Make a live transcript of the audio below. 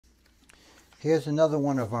Here's another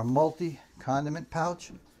one of our multi-condiment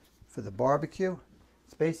pouch for the barbecue.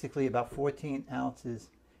 It's basically about 14 ounces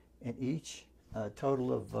in each.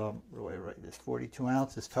 Total of, what do I write this, 42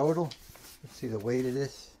 ounces total. Let's see the weight of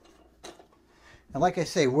this. And like I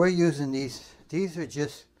say, we're using these. These are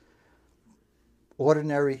just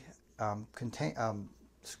ordinary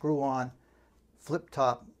screw-on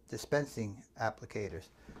flip-top dispensing applicators.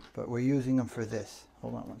 But we're using them for this.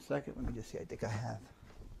 Hold on one second. Let me just see. I think I have.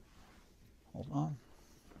 Hold on.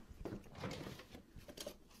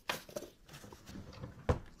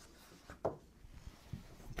 Okay,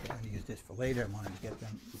 I'm going to use this for later. I wanted to get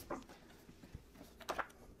them.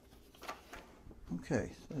 Okay,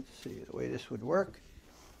 so let's see the way this would work.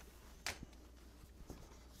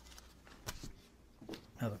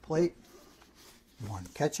 Another plate. One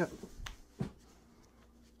ketchup.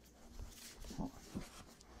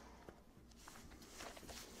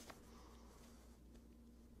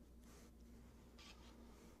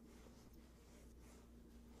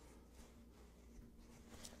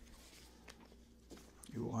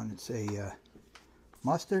 You wanted, say,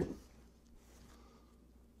 mustard.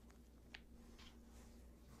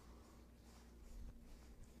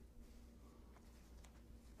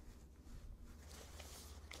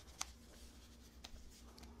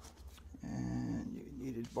 And you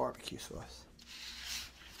needed barbecue sauce.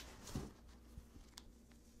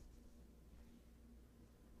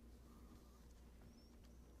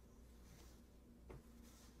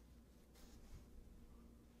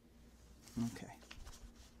 Okay.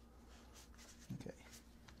 Okay.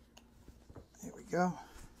 There we go.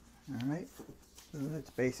 All right. So that's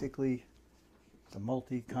basically the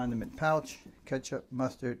multi-condiment pouch, ketchup,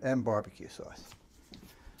 mustard, and barbecue sauce.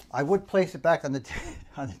 I would place it back on the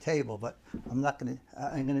on the table, but I'm not gonna.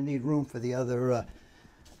 I'm gonna need room for the other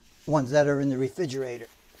ones that are in the refrigerator.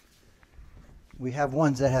 We have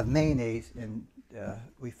ones that have mayonnaise, and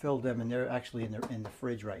we filled them, and they're actually in the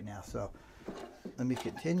fridge right now. So let me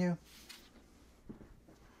continue.